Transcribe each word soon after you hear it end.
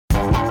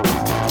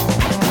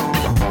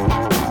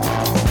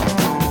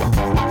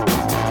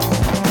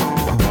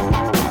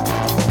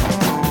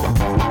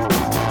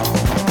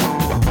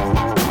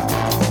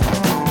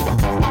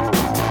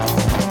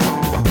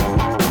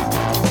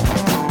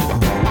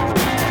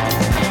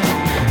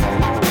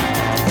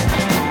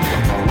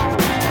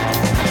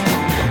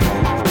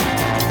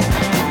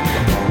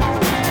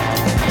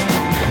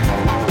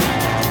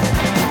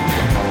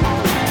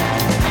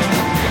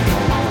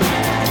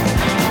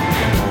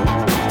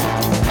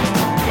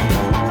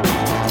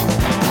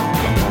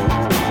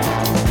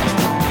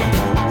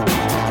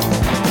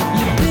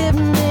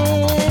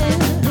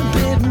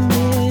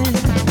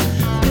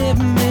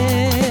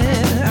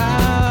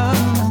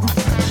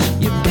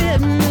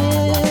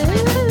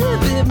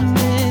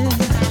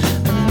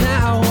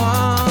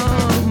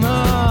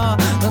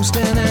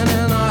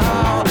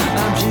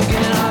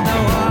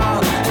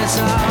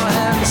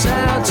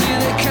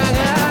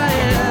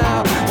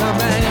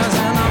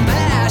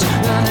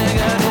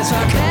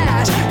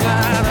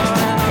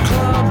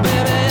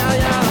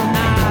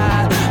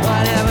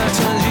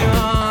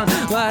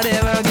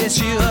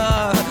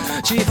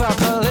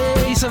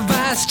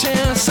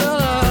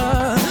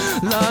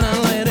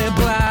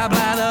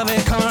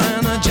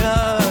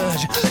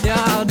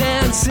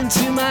listen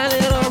to my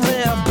little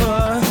red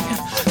book,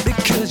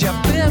 because you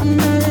bit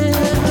me,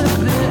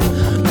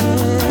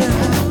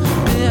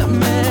 bit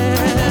me.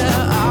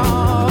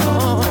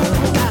 Oh,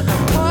 got the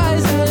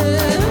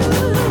poison,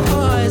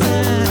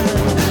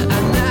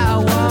 and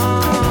now I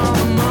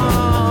want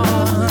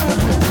more.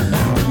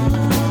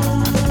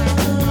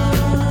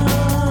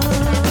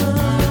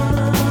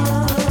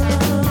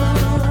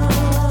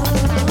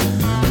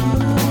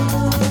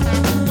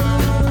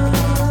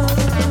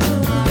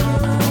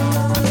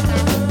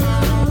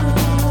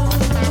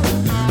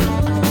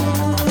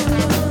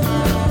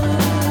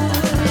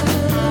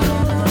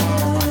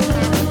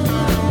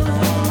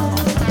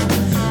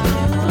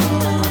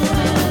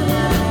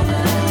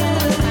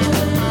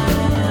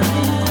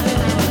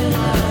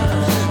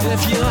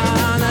 If you are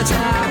on the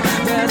top,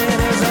 then it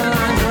is a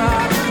long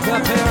drop. The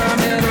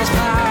pyramid is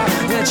power,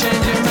 you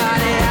change your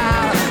body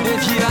out.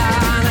 If you are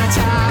on the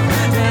top,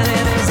 then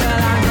it is a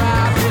long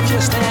drop. If you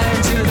stare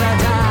into the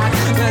dark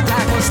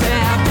will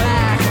stare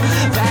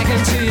back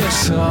into your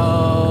soul.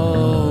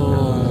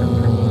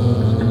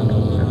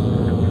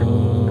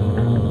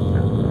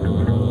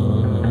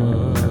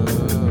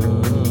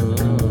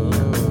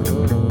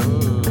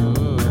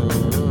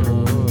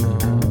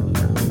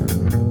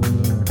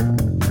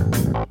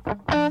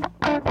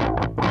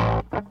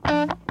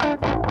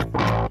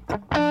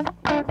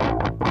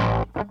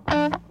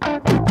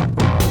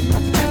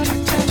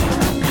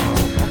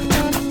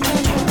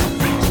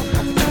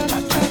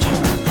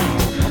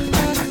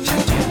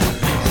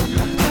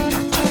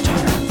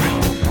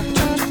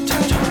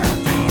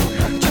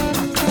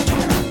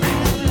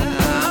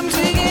 I'm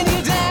taking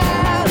you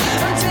down,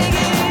 I'm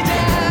taking you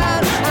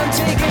down, I'm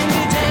taking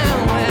you down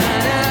when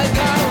I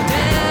go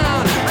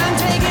down. I'm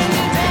taking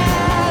you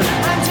down,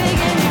 I'm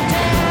taking you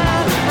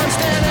down. I'm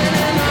standing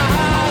in the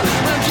hall,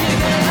 I'm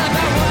kicking up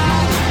the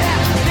wall.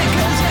 Yeah,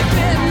 because you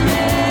bit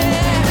me,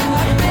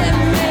 bit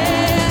me,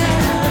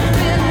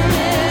 bit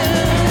me.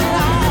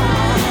 Oh,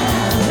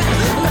 the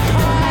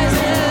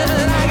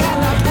poison, I got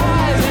the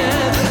poison,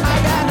 I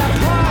got the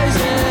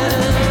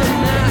poison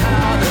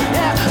now.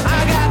 Yeah, I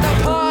got the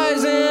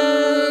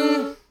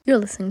poison. You're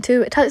listening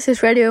to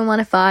Texas Radio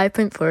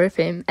 105.4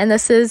 FM, and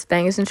this is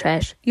Bangers and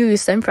Trash, your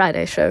Euston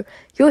Friday show.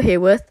 You're here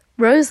with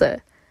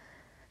Rosa.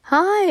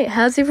 Hi,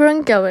 how's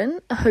everyone going?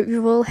 I hope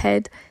you've all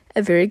had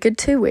a very good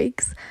 2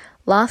 weeks.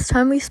 Last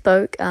time we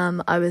spoke,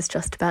 I was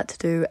just about to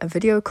do a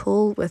video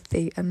call with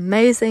the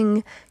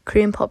amazing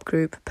Korean pop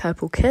group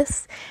Purple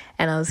Kiss,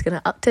 and I was going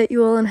to update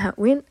you all on how it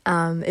went.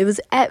 It was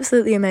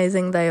absolutely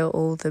amazing. They are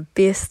all the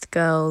best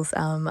girls.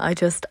 I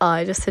just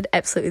had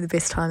absolutely the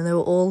best time. They were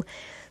all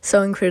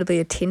so incredibly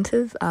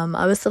attentive.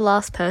 I was the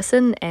last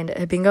person, and it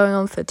had been going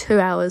on for 2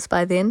 hours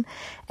by then,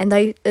 and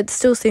it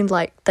still seemed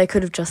like they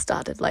could have just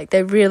started. Like,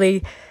 they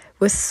really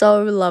were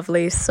so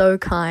lovely, so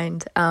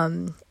kind,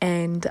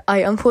 and I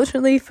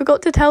unfortunately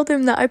forgot to tell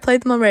them that I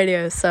played them on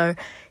radio, so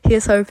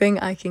here's hoping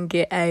I can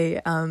get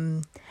a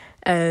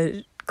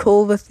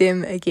call with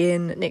them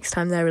again next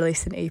time they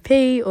release an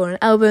EP or an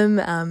album,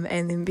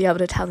 and then be able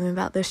to tell them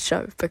about this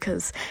show,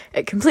 because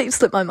it completely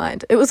slipped my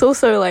mind. It was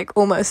also like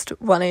almost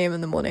 1 a.m.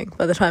 in the morning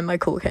by the time my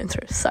call came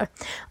through, so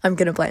I'm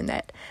going to blame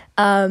that.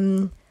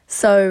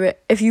 So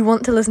if you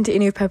want to listen to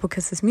any of Purple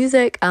Kiss's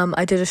music,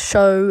 I did a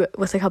show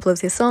with a couple of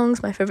their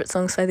songs, my favourite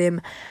songs by them,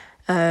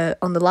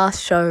 on the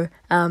last show,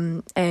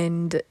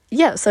 and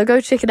yeah, so go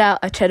check it out.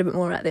 I chat a bit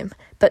more about them.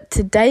 But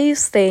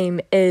today's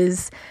theme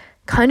is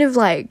kind of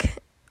like,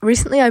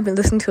 recently I've been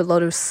listening to a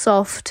lot of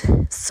soft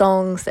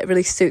songs that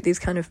really suit these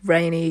kind of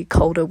rainy,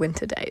 colder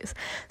winter days.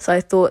 So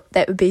I thought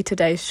that would be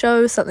today's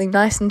show, something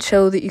nice and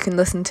chill that you can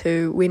listen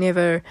to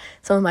whenever.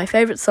 Some of my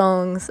favourite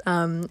songs,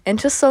 and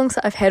just songs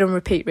that I've had on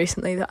repeat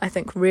recently that I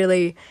think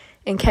really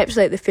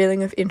encapsulate the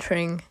feeling of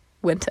entering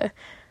winter.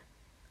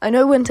 I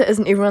know winter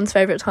isn't everyone's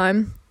favourite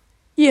time.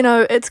 You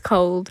know, it's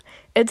cold,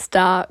 it's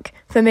dark.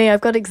 For me, I've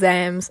got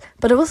exams,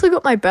 but I've also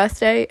got my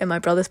birthday and my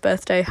brother's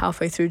birthday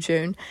halfway through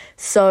June.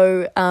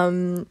 So,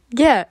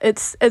 yeah,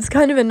 it's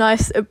kind of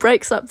it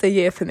breaks up the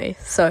year for me.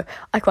 So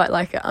I quite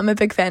like it. I'm a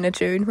big fan of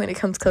June. When it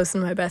comes close to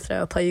my birthday,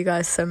 I'll play you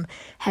guys some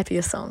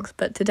happier songs.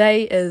 But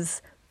today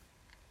is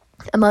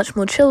a much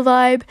more chill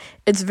vibe.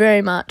 It's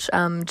very much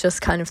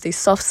just kind of these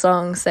soft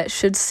songs that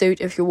should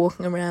suit if you're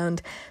walking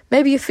around.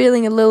 Maybe you're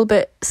feeling a little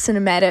bit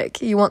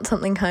cinematic. You want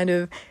something kind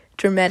of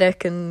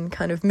dramatic and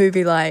kind of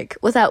movie-like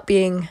without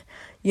being,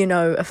 you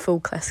know, a full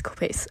classical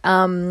piece.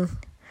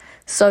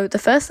 So the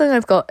first thing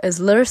I've got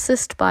is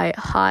Lyricist by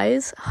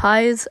Heize.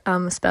 Heize,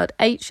 spelled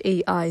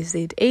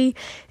Heize,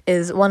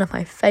 is one of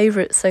my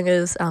favourite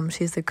singers.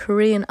 She's a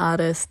Korean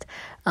artist.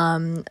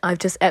 I've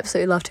just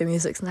absolutely loved her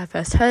music since I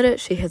first heard it.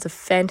 She has a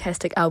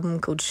fantastic album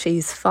called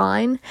She's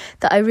Fine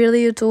that I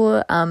really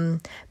adore.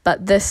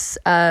 But this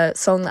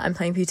song that I'm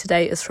playing for you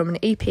today is from an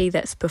EP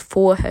that's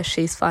before her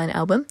She's Fine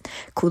album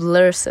called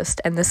Lyricist,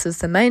 and this is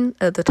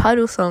the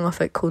title song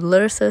of it, called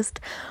Lyricist.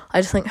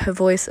 I just think her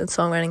voice and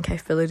songwriting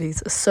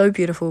capabilities are so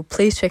beautiful.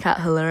 Please check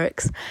out her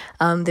lyrics.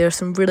 There are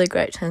some really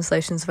great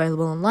translations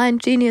available online.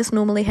 Genius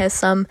normally has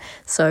some.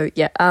 So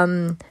yeah,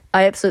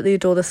 I absolutely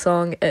adore the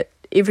song.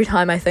 every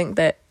time I think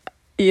that,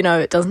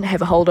 it doesn't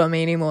have a hold on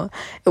me anymore,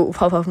 it will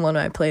pop up on one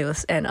of my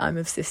playlists and I'm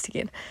obsessed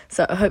again.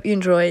 So I hope you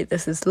enjoy.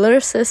 This is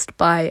Lyricist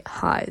by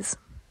Highs.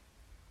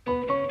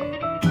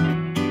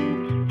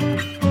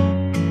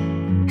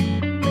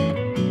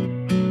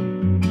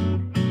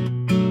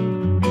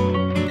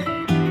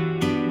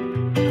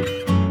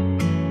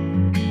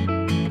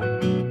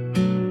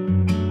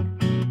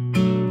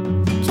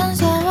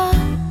 천사와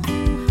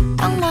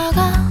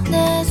악마가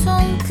내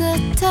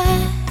손끝에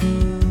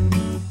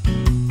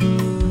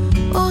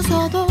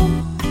웃어도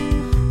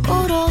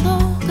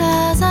울어도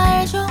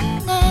가사를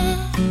적네.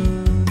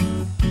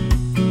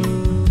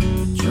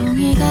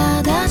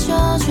 종이가 다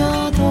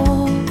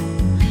젖어도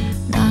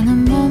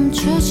나는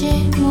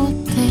멈추지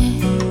못해.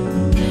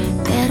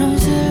 때론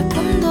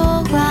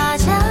슬픔도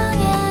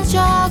과장해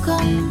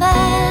적었네.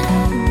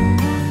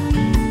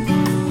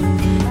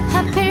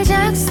 하필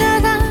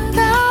작사가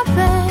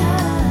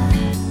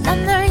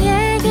난 널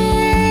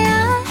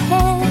얘기해야 해.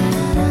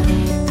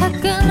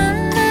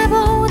 가끔은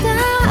내보다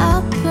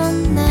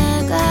아픈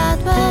내가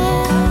돼.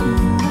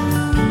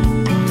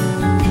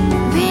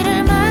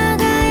 귀를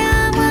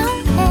막아야만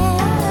해.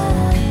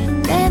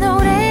 내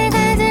노래가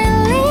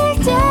들릴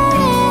때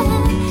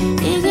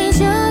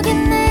이기적인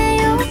내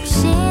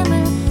욕심을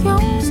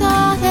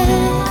용서해.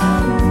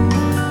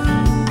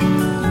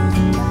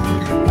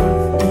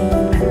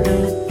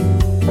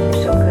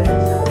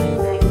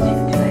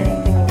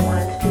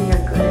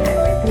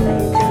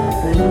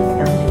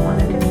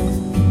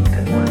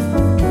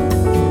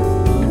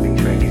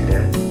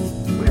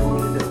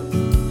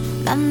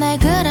 난 내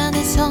글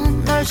안에서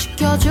널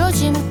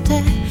지켜주지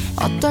못해.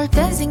 어떨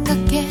땐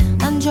생각해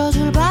난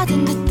저주를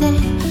받은 듯해.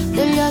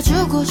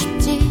 들려주고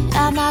싶지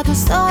않아도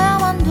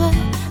써야만 돼.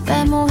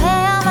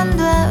 메모해야만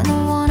돼.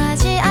 넌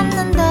원하지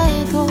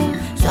않는데도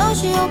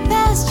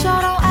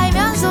소시오패스처럼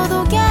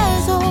알면서도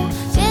계속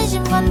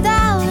진심과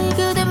달리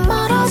그댄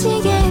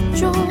멀어지게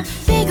했죠.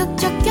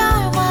 비극적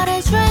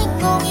결말의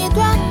주인공이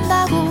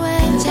된다고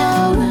해줘.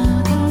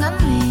 언젠간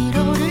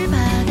위로를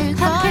받을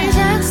거야. 하필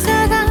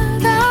작사가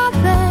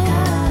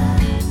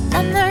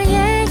난 널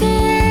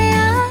얘기해야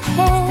해.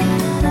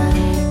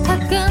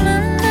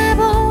 가끔은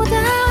내보다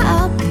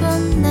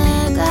아픈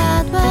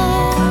내가 돼.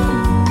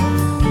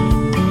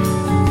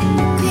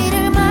 귀를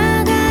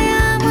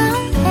막아야만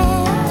해.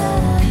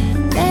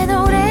 내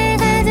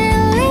노래가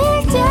들릴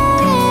때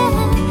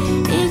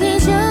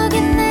이기적인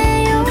내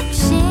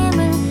욕심을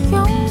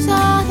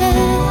용서해.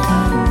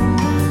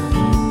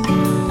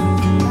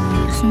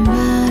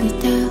 Somebody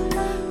tell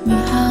me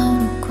how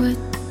to quit.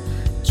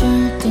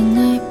 절대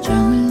내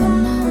입장을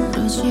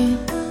너무러지.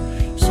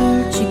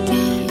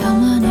 솔직히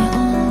나만의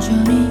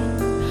온전히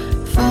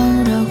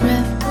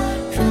photograph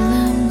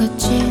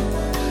필름같이.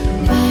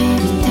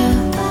 Baby tell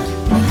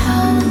me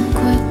how to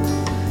quit.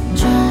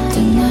 절대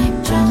내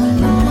입장을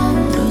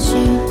너무러지.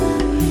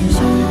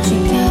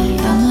 솔직히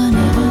나만의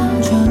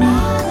온전히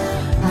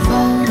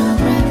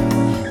photograph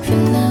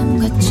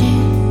필름같이.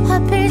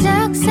 하필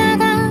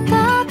작사가 돼.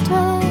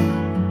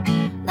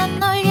 난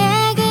널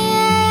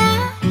얘기해야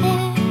해.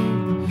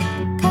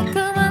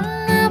 가끔은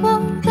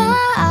나보다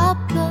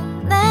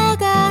아픈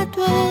내가 돼.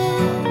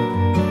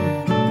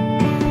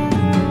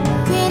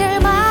 귀를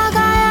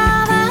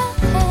막아야만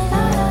해.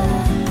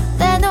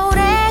 내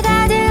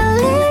노래가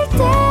들릴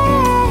때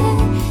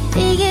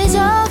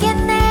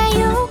이기적인 내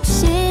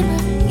욕심을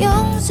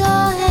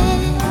용서해.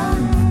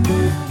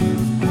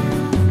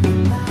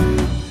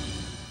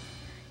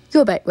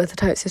 You're back with the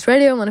Toasters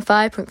Radio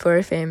 105.4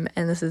 FM,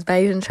 and this is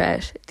Beige and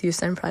Trash, the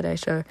Houston Friday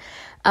show.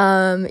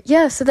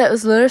 So that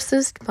was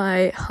Lyricist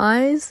by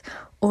Highs,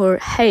 or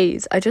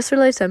Haze. I just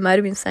realised I might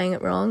have been saying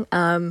it wrong,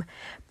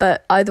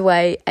 but either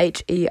way,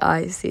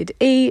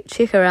 Heize.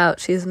 Check her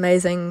out, she's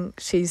amazing.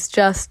 She's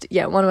just,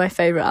 one of my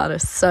favourite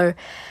artists, so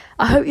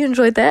I hope you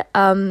enjoyed that.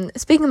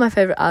 Speaking of my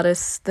favourite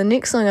artists, the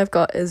next song I've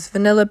got is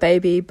Vanilla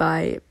Baby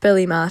by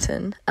Billy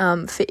Martin.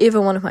 Forever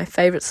one of my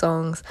favourite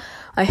songs.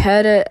 I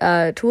heard it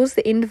towards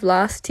the end of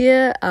last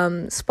year.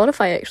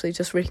 Spotify actually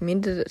just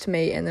recommended it to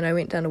me, and then I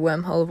went down a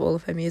wormhole of all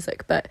of her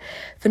music. But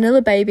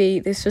Vanilla Baby,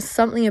 there's just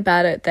something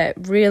about it that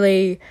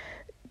really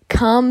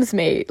calms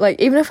me. Like,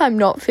 even if I'm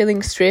not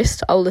feeling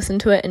stressed, I'll listen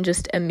to it and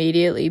just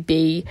immediately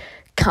be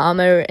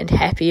calmer and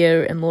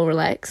happier and more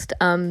relaxed.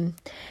 And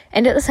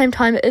at the same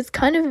time, it's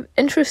kind of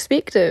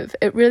introspective.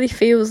 It really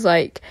feels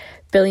like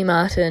Billy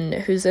Martin,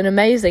 who's an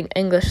amazing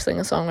English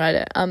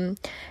singer-songwriter,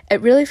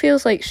 it really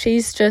feels like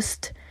she's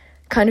just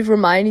kind of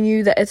reminding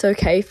you that it's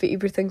okay for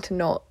everything to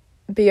not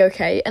be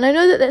okay. And I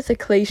know that that's a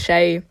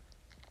cliche.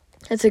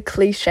 It's a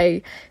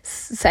cliche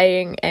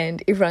saying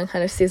and everyone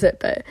kind of says it,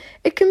 but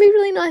it can be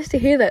really nice to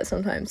hear that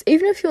sometimes.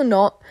 Even if you're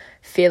not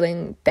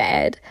feeling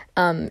bad,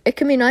 it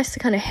can be nice to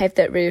kind of have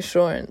that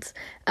reassurance.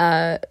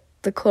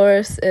 The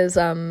chorus is,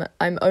 I'm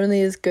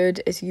only as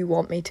good as you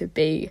want me to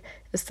be,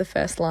 is the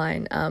first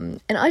line.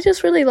 And I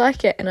just really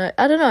like it. And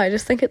I don't know, I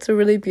just think it's a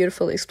really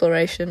beautiful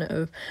exploration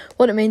of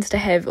what it means to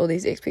have all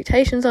these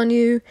expectations on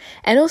you,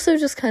 and also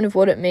just kind of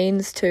what it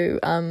means to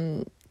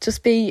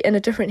just be in a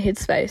different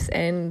headspace,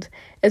 and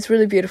it's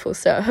really beautiful.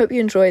 So I hope you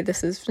enjoy.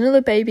 This is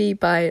Vanilla Baby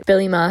by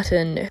Billy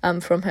Martin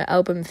from her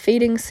album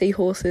Feeding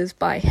Seahorses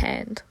by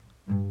Hand.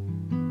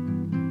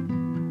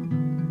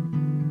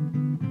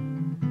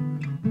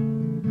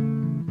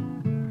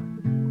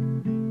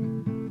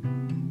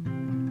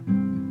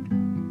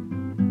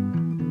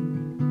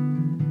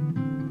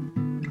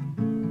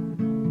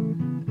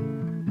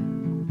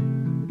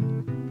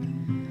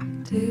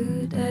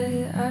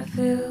 Today I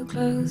feel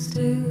close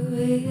to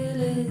real,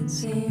 it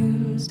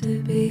seems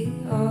to be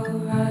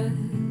alright.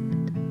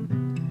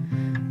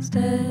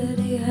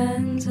 Steady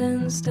hands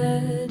and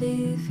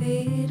steady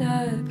feet,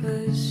 I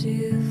push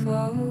you,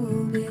 fall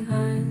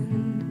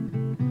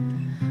behind.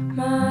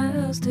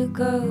 Miles to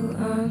go,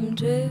 I'm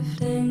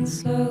drifting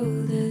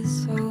slow,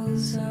 this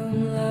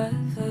wholesome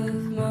life of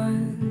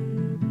mine.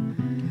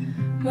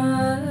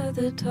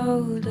 Mother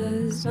told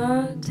us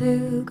not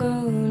to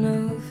go,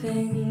 no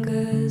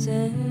fingers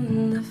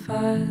in the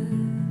fire.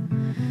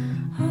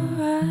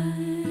 Alright.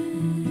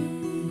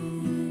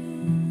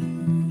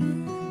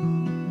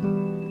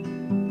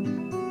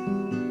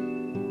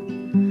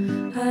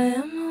 I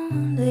am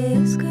only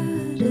as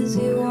good as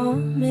you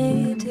want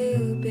me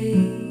to be.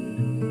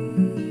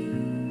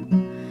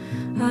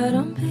 I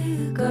don't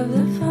pick up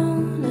the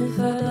phone if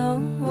I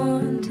don't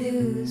want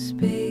to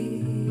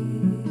speak.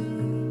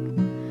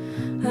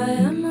 I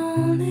am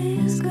only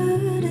as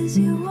good as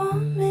you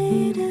want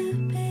me to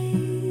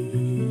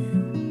be.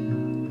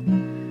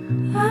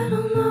 I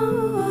don't know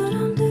what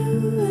I'm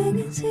doing,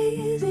 it's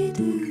easy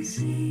to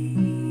see.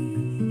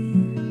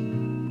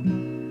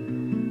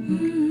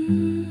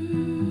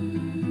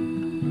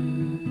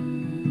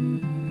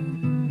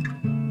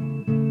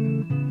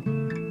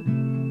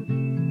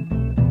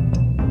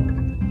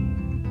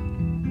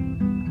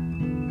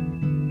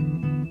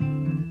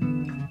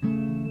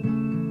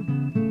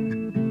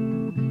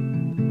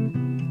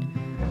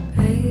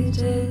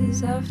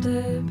 Pages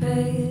after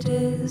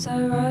pages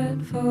I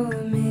write for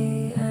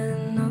me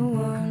and no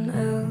one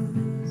else.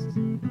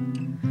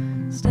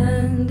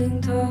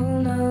 Standing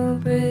tall, no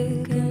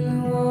break in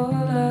the wall,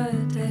 I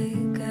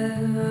take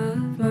care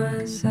of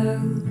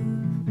myself.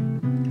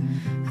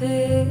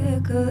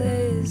 Fickle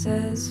is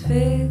as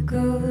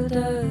fickle,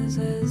 does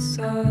as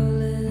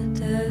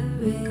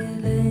solitary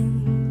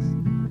links.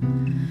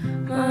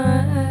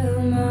 My,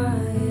 oh my,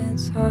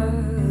 it's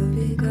hard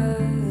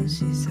because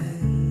she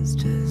says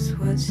just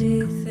what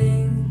she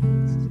thinks.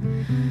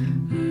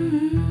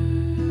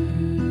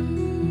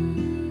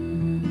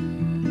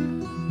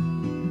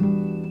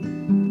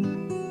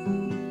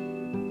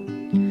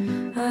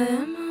 I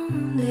am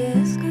only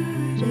as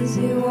good as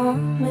you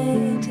want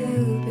me to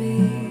be.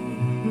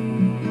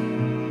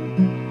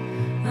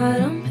 I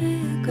don't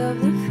pick up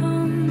the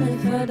phone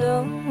if I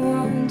don't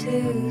want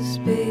to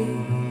speak.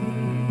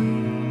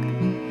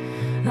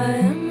 I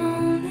am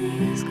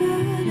only as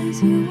good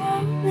as you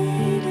want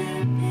me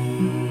to be.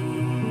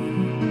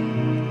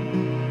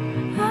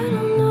 I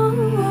don't know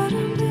what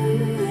I'm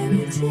doing,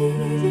 it's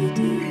easy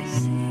to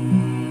see.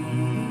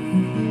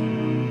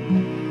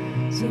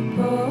 So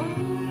pour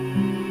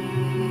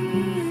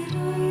it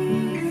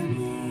over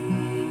me.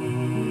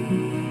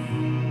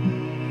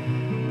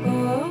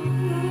 Pour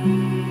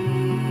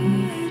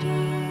it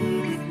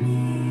over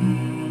me.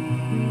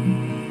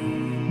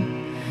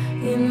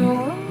 You know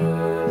what?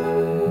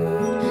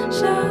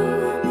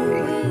 Shower me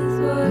with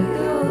what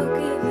you're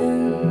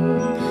giving.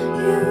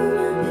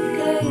 Human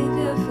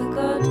behavior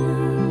forgotten.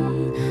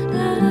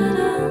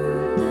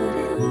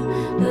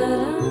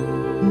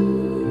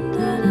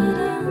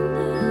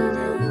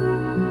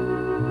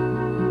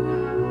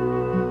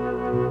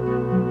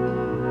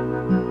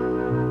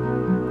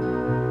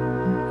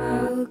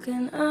 How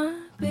can I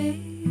be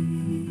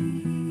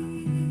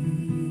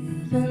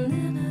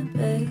vanilla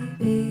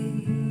baby?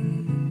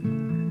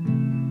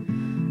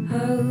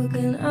 How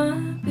can I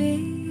be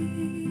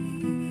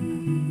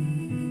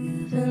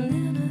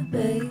vanilla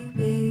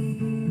baby?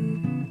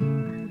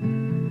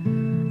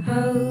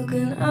 How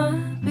can I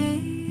be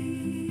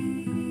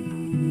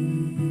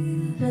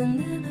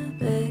vanilla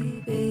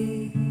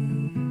baby?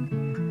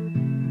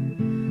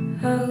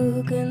 How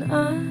can I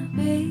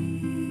be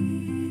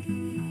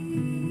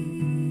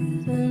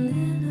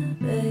vanilla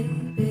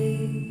baby?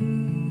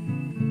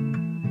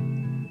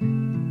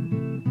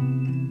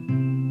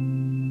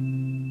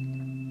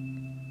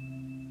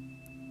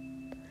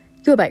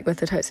 You're back with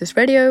the Toasters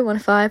Radio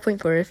 105.4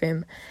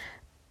 FM.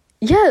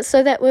 Yeah,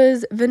 so that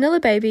was Vanilla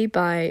Baby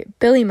by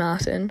Billy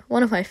Martin,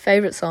 one of my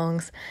favourite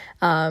songs.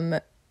 So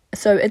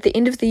at the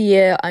end of the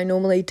year, I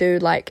normally do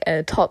like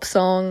a top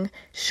song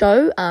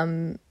show,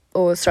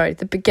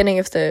 the beginning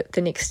of the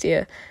next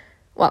year.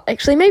 Well,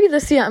 actually, maybe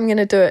this year I'm going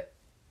to do it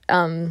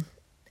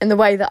in the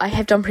way that I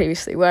have done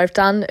previously, where I've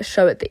done a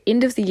show at the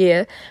end of the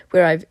year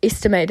where I've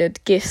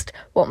guessed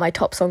what my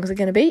top songs are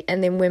going to be,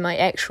 and then when my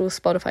actual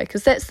Spotify,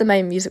 because that's the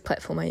main music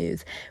platform I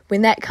use,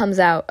 when that comes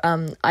out,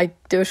 I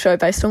do a show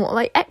based on what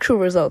my actual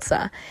results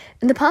are.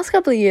 In the past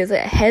couple of years,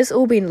 it has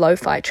all been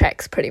lo-fi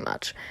tracks, pretty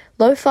much.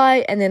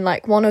 Lo-fi, and then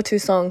like one or two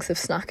songs have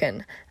snuck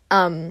in.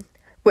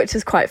 which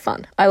is quite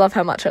fun. I love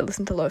how much I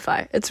listen to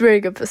lo-fi. It's very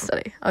good for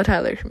study. I would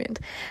highly recommend.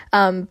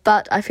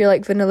 But I feel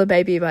like Vanilla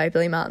Baby by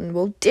Billy Martin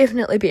will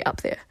definitely be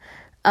up there.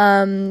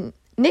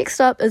 Next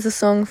up is a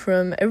song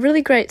from a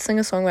really great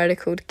singer-songwriter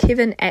called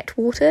Kevin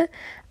Atwater.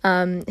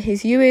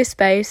 He's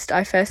US-based.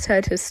 I first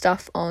heard his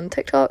stuff on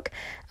TikTok,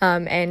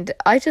 and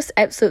I just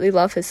absolutely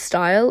love his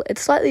style.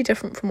 It's slightly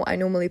different from what I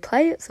normally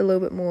play. It's a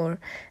little bit more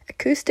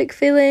acoustic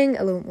feeling,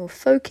 a little bit more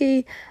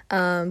folky,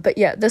 but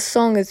yeah, this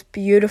song is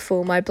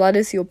beautiful. My Blood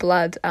Is Your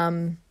Blood.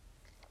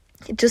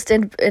 Just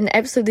an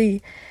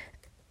absolutely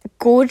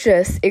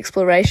gorgeous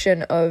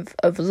exploration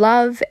of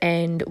love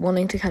and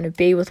wanting to kind of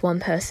be with one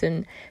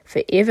person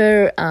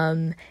forever.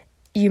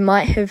 You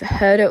might have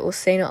heard it or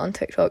seen it on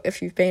TikTok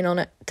if you've been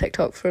on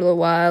TikTok for a little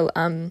while.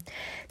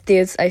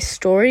 There's a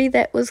story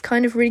that was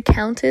kind of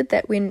recounted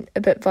that went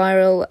a bit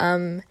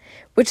viral,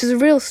 which is a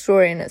real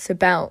story, and it's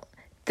about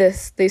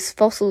these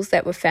fossils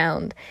that were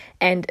found,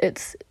 and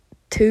it's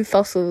two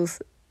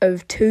fossils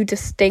of two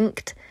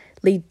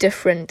distinctly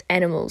different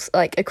animals,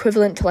 like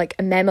equivalent to like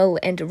a mammal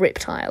and a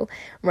reptile,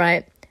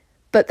 right?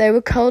 But they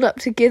were curled up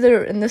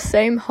together in the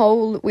same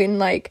hole when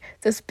like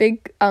this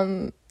big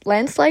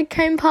landslide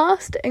came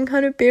past and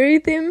kind of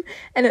buried them,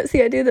 and it's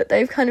the idea that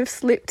they've kind of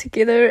slept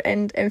together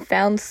and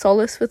found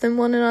solace within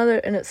one another,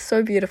 and it's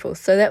so beautiful.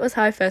 So that was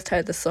how I first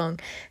heard the song,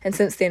 and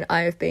since then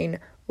I have been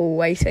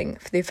waiting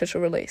for the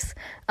official release.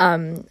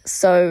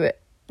 So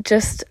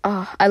just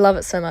I love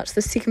it so much.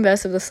 The second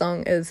verse of the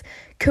song is,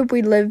 could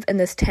we live in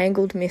this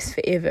tangled mess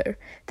forever?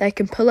 They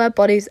can pull our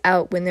bodies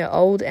out when they're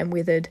old and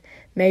withered.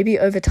 Maybe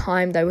over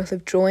time they will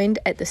have joined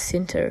at the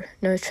centre.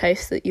 No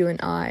trace that you and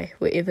I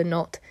were ever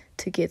not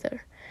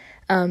together.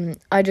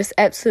 I just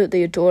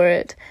absolutely adore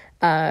it.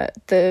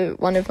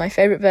 One of my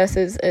favourite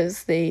verses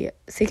is the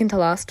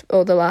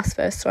last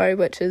verse,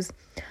 which is,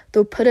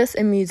 they'll put us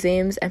in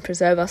museums and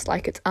preserve us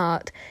like it's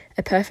art,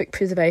 a perfect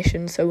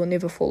preservation so we'll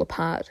never fall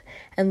apart.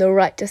 And they'll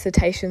write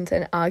dissertations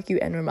and argue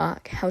and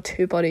remark how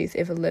two bodies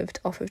ever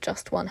lived off of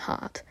just one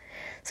heart.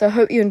 So I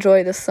hope you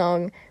enjoy this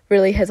song.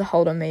 Really has a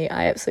hold on me.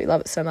 I absolutely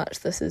love it so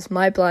much. This is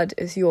My Blood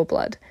Is Your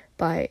Blood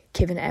by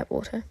Kevin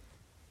Atwater.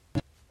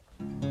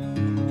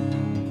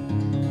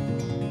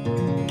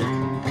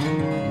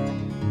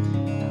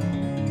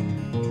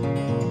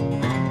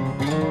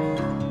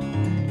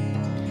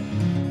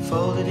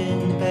 Folded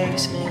in the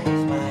basement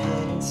with my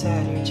head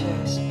inside your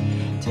chest,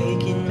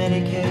 taking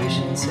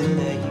medication so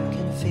that you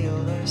can feel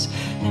less.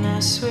 And I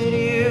swear to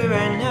you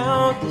right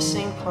now, this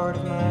ain't part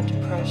of my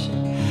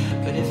depression.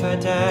 But if I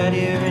died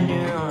here in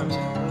your arms,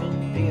 I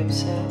wouldn't be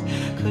upset.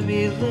 Could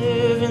we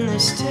live in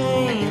this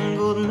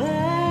tangled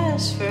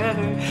mess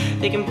forever?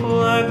 They can pull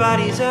our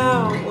bodies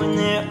out when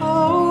they're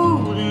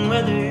old and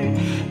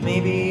weathered.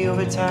 Maybe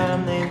over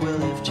time they will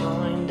have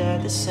joined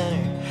at the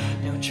center.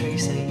 No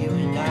trace that you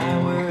and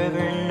I were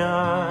ever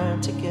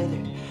not together.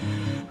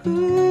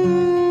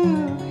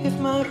 Ooh, if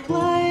my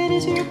blood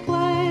is your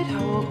blood,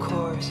 oh, of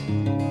course.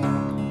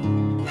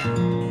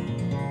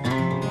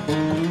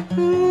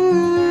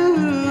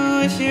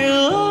 Ooh, if your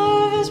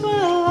love is my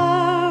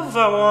love,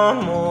 I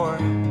want more.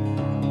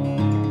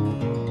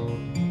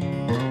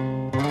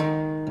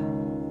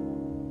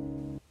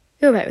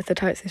 You're back with the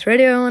Totes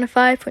Radio on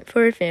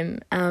 105.4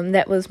 FM.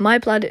 That was My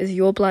Blood Is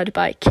Your Blood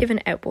by Kevin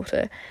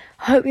Atwater.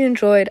 I hope you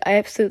enjoyed. I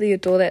absolutely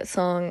adore that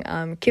song.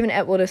 Kevin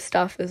Atwater's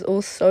stuff is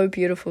all so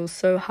beautiful,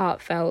 so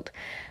heartfelt.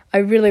 I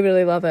really,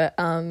 really love it.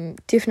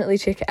 Definitely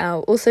check it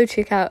out. Also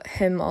check out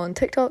him on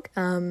TikTok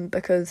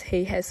because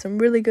he has some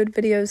really good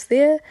videos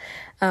there.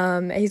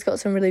 He's got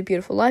some really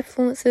beautiful live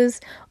performances.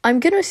 I'm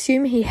going to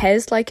assume he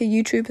has like a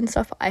YouTube and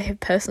stuff. I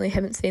personally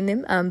haven't seen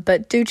them,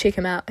 but do check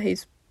him out.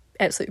 He's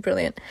absolutely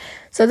brilliant.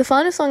 So the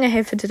final song I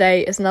have for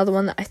today is another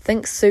one that I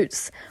think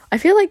suits. I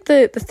feel like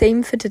the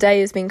theme for today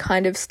has been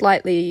kind of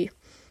slightly,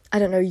 I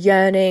don't know,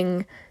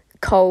 yearning,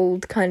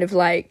 cold, kind of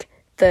like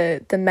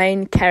the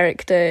main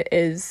character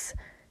is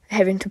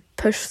having to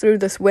push through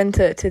this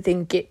winter to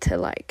then get to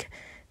like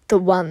the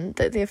one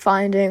that they're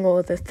finding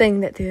or the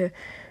thing that they're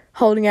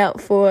holding out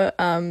for.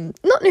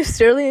 Not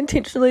necessarily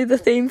intentionally the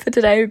theme for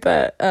today,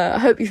 but I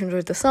hope you've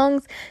enjoyed the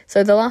songs.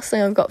 So the last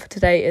thing I've got for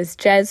today is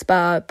Jazz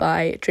Bar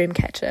by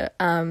Dreamcatcher,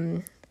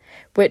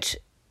 which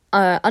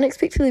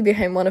unexpectedly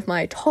became one of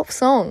my top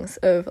songs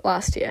of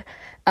last year.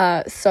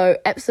 So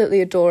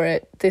absolutely adore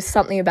it. There's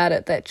something about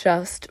it that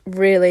just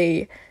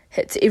really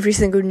hits every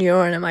single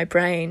neuron in my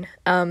brain.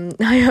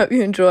 I hope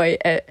you enjoy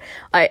it.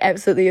 I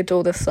absolutely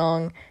adore this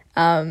song.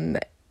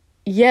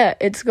 Yeah,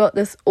 it's got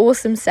this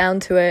awesome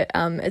sound to it.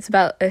 It's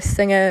about a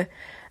singer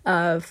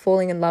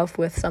falling in love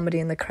with somebody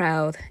in the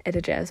crowd at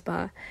a jazz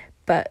bar.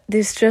 But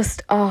there's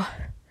just,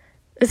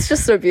 it's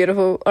just so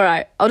beautiful. All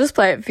right, I'll just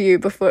play it for you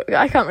before.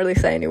 I can't really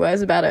say any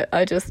words about it.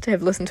 I just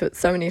have listened to it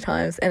so many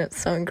times and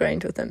it's so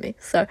ingrained within me.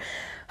 So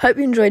hope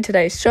you enjoyed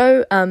today's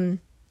show.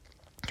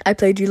 I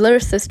played you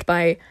Lyricist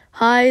by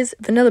Highs,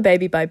 Vanilla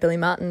Baby by Billy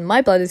Martin,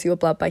 My Blood Is Your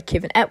Blood by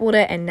Kevin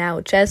Atwater, and now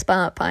Jazz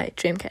Bar by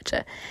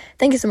Dreamcatcher.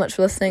 Thank you so much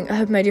for listening. I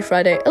hope it made your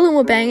Friday a little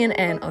more banging,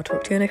 and I'll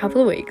talk to you in a couple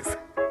of weeks.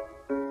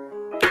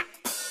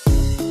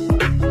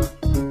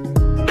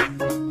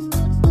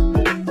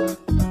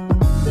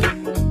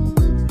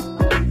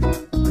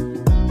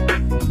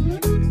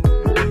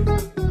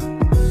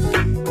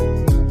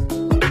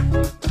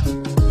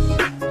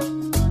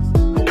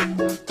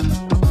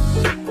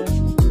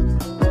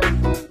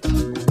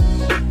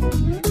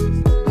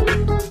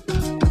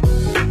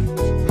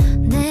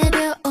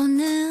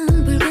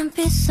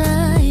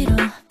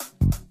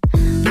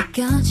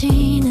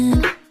 무너지는